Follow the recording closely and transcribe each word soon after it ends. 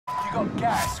got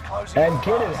gas closing. And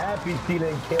Kid is happy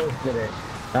stealing kills today.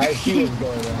 I see what's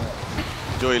going on.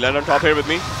 Joey, land on top here with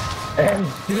me. And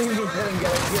Stevie couldn't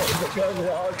get a kill because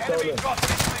they're all stolen.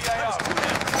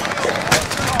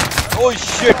 Oh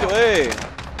shit, hey!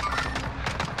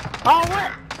 Oh,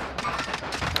 what?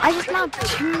 I just knocked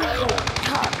two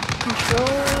top control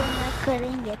and I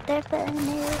couldn't get there for a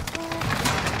minute.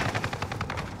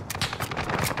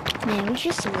 Man, we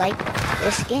just like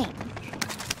this game.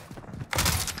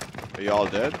 Are you all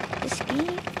dead? This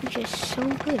game is just so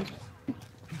good.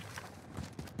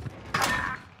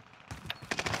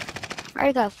 I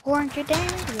already got 400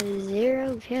 damage with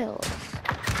 0 kills.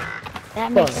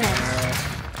 That makes sense.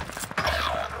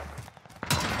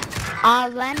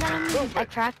 Land on him. I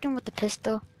cracked him with the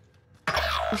pistol.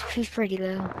 He's pretty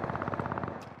low.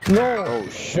 No! Oh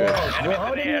shit. Bro,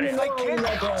 how did you know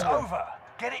It's over.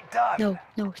 Get it done.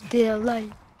 No, still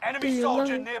alive. Enemy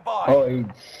soldier nearby. Oh, he...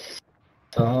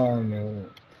 Oh, man.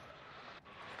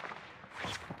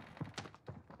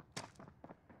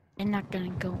 I'm not gonna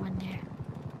go in there.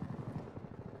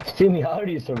 Timmy, how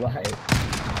do you survive?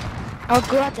 Oh,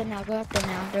 go out there now,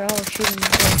 They're all shooting me.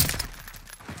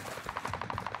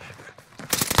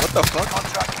 What the fuck?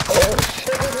 Oh,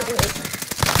 shit!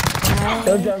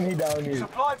 Don't jump me down here.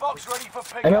 Supply box ready for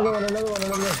pickup. Another one.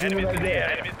 Enemies in the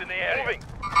air, enemies in the air. Moving.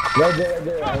 Right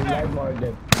there. I light marked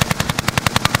it.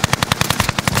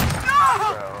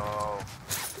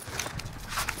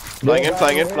 Flying in.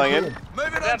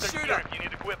 Move it on, shooter. You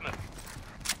need equipment.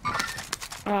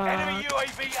 Enemy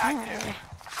UAV active.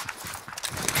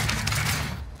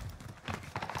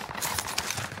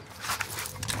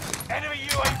 Enemy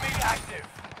UAV active.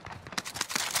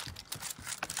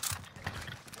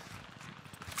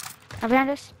 Around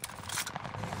us.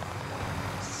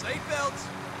 Seatbelts.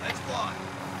 Let's fly.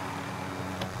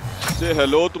 Say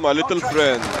hello to my little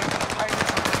friend.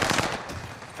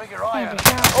 Figure I am.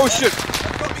 Oh shit!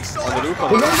 On the roof,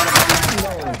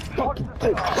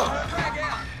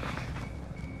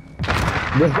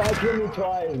 This guy killed me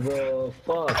twice, bro.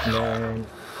 Fuck, man.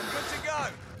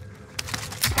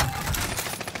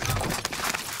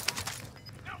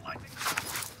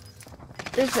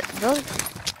 Good to go.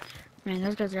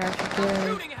 Those guys are actually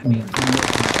good. Shooting at me. They're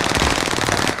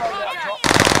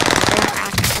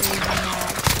actually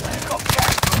mad.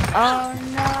 Oh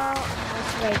no,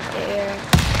 it's right there.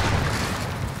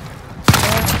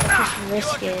 Let's just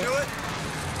risk it.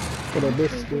 For the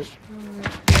biscuit.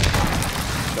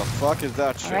 the fuck is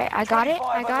that shit? Alright, I got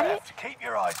it. Keep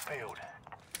your eyes peeled.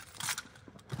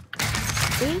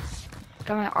 Please.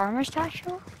 Got my armor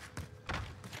satchel.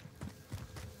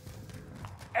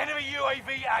 Enemy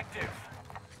UAV active.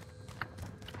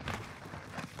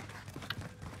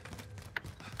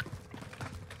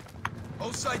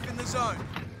 All safe in the zone.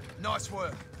 Nice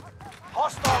work.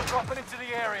 Hostile dropping into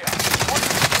the area. Watch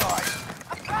the side.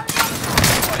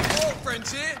 More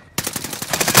friends here.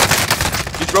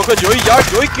 He's broken, Joey. Yeah,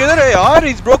 Joey, killer hai yaar.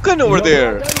 He's broken over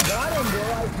there. I got him, bro. I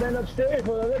went upstairs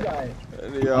for the other guy. Yeah. I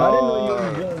didn't know you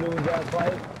were gonna lose that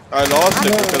fight. I lost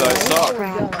it because I suck.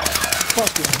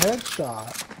 Fucking headshot.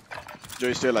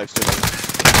 Joey, stay alive,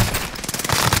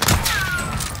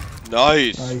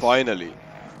 Nice, finally.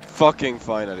 Fucking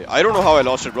finally. I don't know how I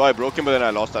lost it, bro. I broke him, but then I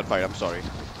lost that fight. I'm sorry.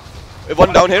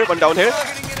 One down here.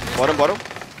 Bottom.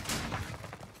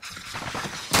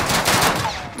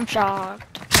 I'm shocked.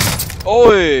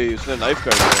 Oh, he's a knife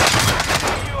guard.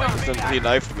 He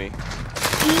knifed me.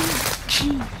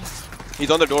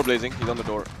 He's on the door, Blazing. He's on the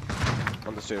door.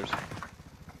 On the stairs.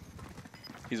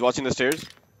 He's watching the stairs.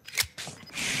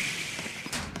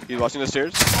 He's watching the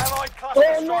stairs.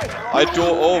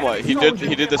 Oh my, he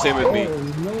did the same with me.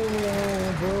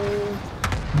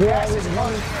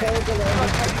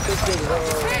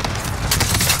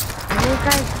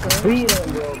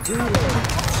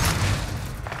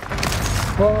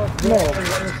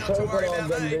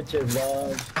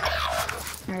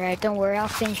 Alright, don't worry, I'll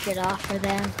finish it off for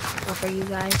them. Or for you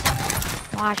guys.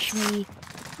 Watch me.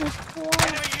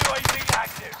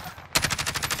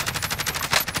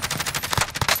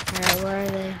 Alright, where are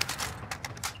they?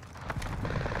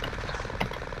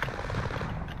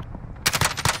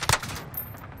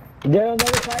 They're on the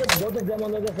other side, both of them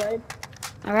on the other side.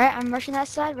 Alright, I'm rushing that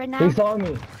side right now. He saw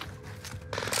me.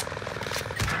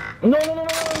 No, I don't wanna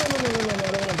die.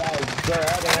 Sorry, I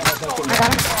don't wanna I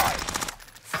got him.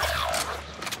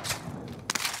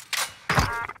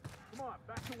 Come on,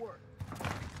 back to work.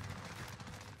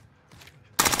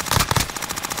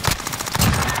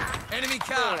 Enemy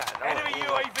car. Enemy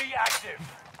UAV active.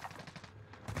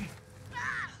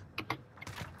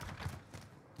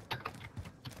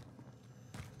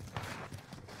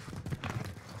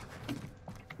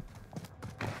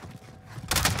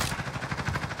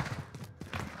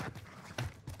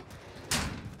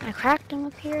 I cracked him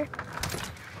up here.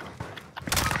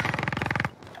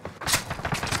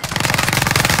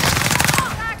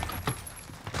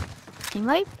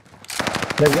 Teammate?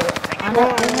 I'm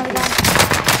not doing another guy.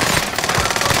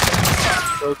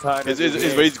 So tired. Is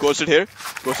where he's ghosted here.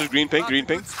 Ghosted green ping, green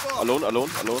ping. Alone.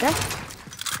 Okay.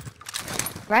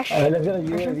 Rush. Let's get a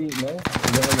UAV, no?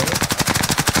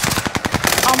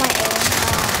 Oh, my aim.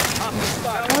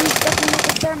 No, he's definitely with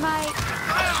the thermite.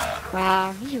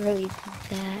 Wow, he really did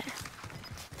that.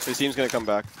 His team's gonna come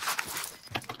back.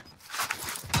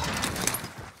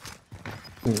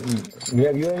 We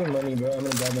have UAV money, bro. I'm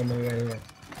gonna grab my money right here.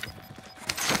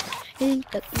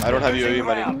 I don't have UAV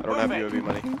money. I don't have UAV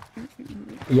money.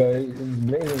 Yo,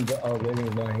 Blazing's, oh,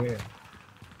 Blazing's not here.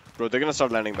 Bro, they're gonna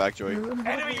start landing back, Joey.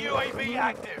 Enemy UAV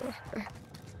active.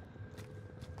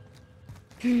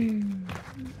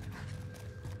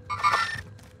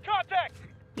 Contact.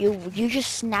 You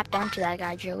just snapped onto that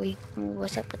guy, Joey.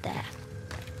 What's up with that?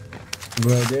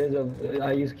 Bro, there's a,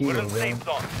 I use We're in kilo, the bro. safe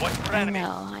zone. Watch for I enemies.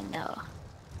 know.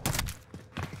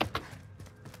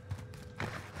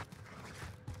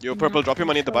 Yo, Purple, drop your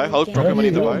money at the buy. Hulk, drop your money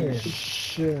at the buy.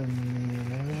 Shit,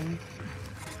 man.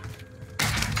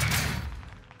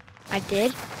 I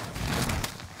did.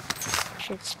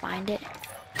 Should find it.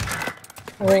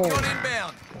 Recon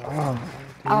inbound. Wow.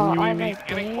 Oh, UAV right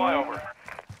beginning there. flyover.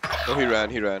 Oh,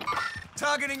 he ran.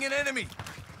 Targeting an enemy.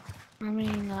 I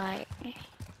mean, like,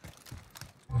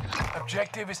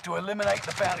 Objective is to eliminate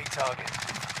the bounty target.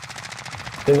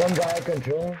 There's one guy I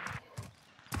control.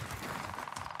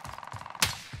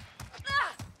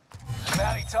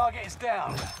 Bounty target is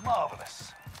down.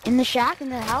 Marvelous. in the shack, in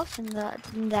the house, in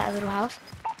that little house.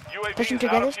 UAV Pushing is out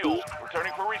together, of fuel. Steve.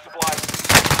 Returning for resupply.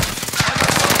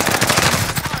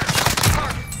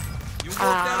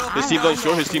 His team's on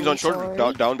shore. His team's on shore.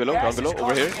 Down below.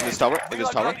 Over here. In this tower.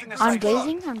 I'm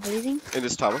blazing. In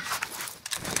this tower.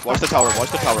 Watch the tower.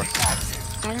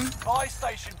 Got him. Buy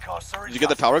station costs are Did you get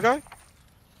the tower guy?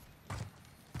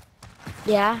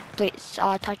 Yeah, but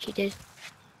Touchy did.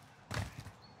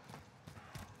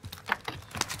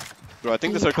 Bro, I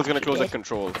think the circle's gonna close at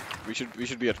control. We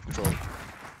should be at control.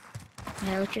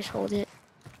 Yeah, let's just hold it.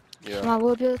 Come Yeah. on,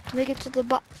 we'll be able to make it to the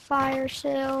fire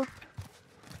sale.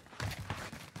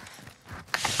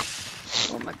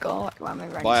 Oh my god, why am I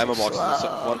running Buy so ammo boxes.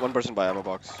 slow? One person buy ammo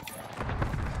box.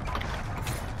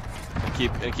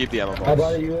 Keep the ammo box. I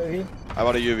bought a UAV. I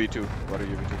bought a UAV too.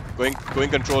 Going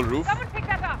control roof.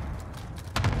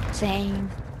 Same.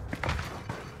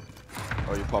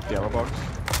 Oh, you pop the ammo box.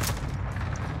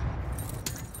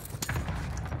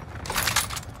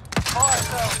 Fire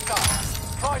sales done.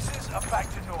 Prices are back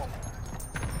to normal.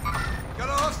 Got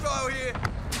a hostile here.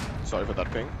 Sorry for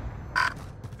that ping.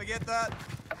 Forget that.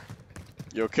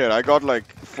 Yo, kid, I got like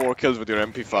 4 kills with your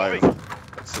MP5.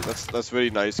 That's very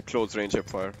nice close range hip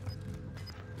fire.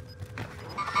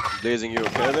 Blazing, you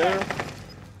okay there?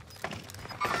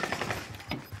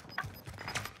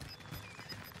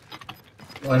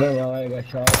 I don't know, I got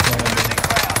shot.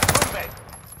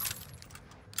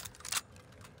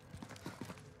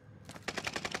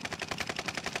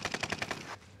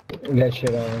 Get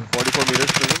shit on. 44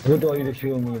 meters prison. Who told you to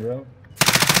shoot me, bro?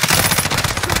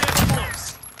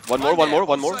 One more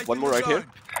right here.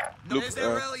 Look, There's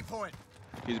their rally point.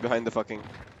 he's behind the fucking.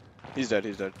 He's dead.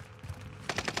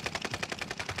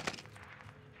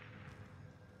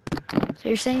 So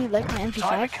you're saying you like my Time to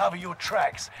MP5? cover your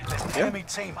tracks. There's an enemy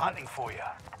team hunting for you.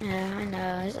 Yeah, I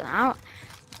know.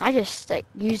 I just like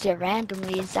used it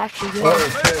randomly. It's actually good.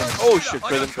 Oh shit, I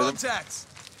prison. got contacts.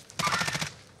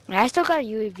 I still got a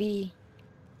UAV.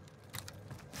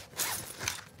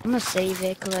 I'm gonna save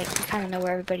it, cause like you kind of know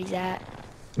where everybody's at.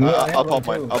 I'll pop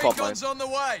mine. Recon's on the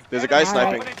way. There's a guy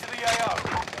sniping. Moving into the AO.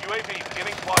 UAV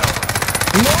beginning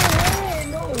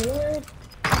flyover. No way!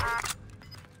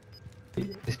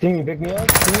 Sting, you pick me up? I'm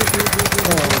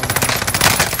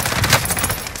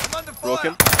under fire.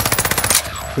 Broken.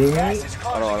 Sting Gas me? is I don't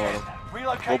closing know. in. Oh,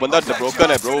 Relocate banda contact broken hai,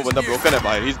 shots bro. as Banda new. broken hai,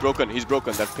 bhai. He's broken.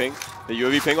 That ping. The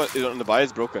UAV ping is on the buy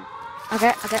is broken. Okay.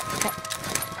 Out of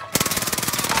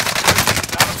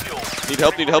fuel. Need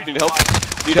help. I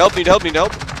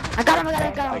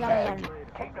got him.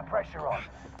 Keep the pressure on.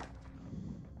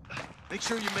 Make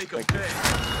sure you make them Thank you. pay.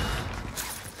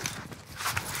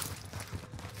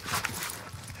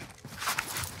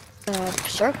 The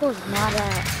circle's not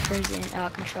at prison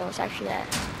control. It's actually at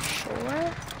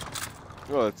shore.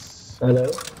 Well, it's. Hello?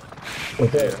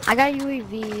 What's up? I got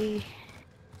UAV.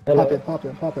 Hello? Pop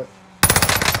it.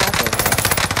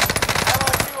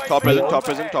 Top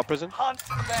prison. Hunt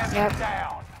them Yep.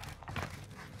 down.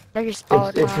 They're just all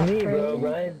It's top me, bro, prison.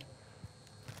 Brian.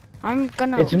 I'm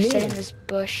gonna It's me. sit in this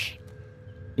bush.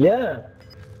 Yeah.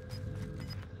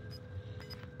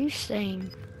 You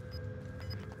saying?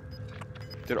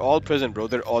 They're all prison, bro.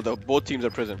 Both teams are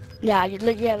prison. Yeah,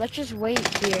 yeah. Let's just wait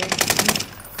here.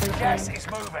 Gas is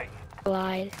moving.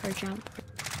 Glide or jump.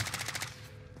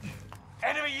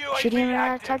 Enemy Should he UAV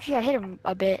active. touch you? I hit him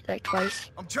a bit, like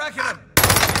twice. I'm tracking him.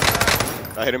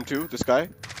 I hit him too, this guy.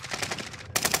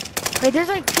 Wait, there's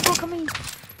like people coming.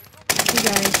 You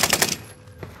guys.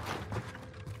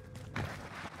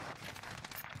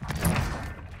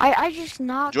 I just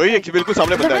knocked. जोई एक बिल्कुल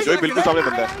सामने बंदा है. जोई बिल्कुल सामने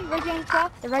बंदा है. Right behind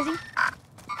top. They're rising.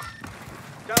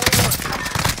 Going on.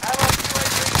 Allied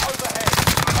UAV overhead.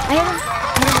 I hit him.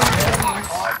 I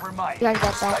 5 remain. You guys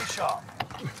got that. Stay sharp.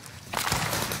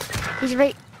 He's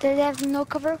right. They have no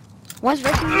cover. One's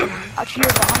right here. Actually,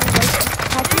 you're behind me.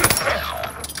 Right.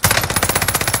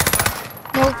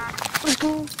 No. Let's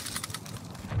go.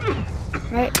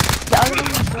 Right. The other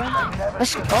one is going.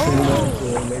 Let's go.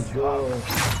 Let's go.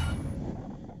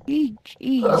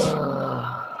 Jeez.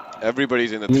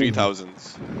 Everybody's in the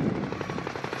 3000s.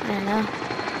 I don't know.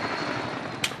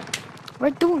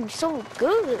 We're doing so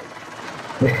good.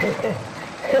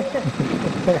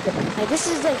 Like, this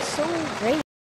is like so great.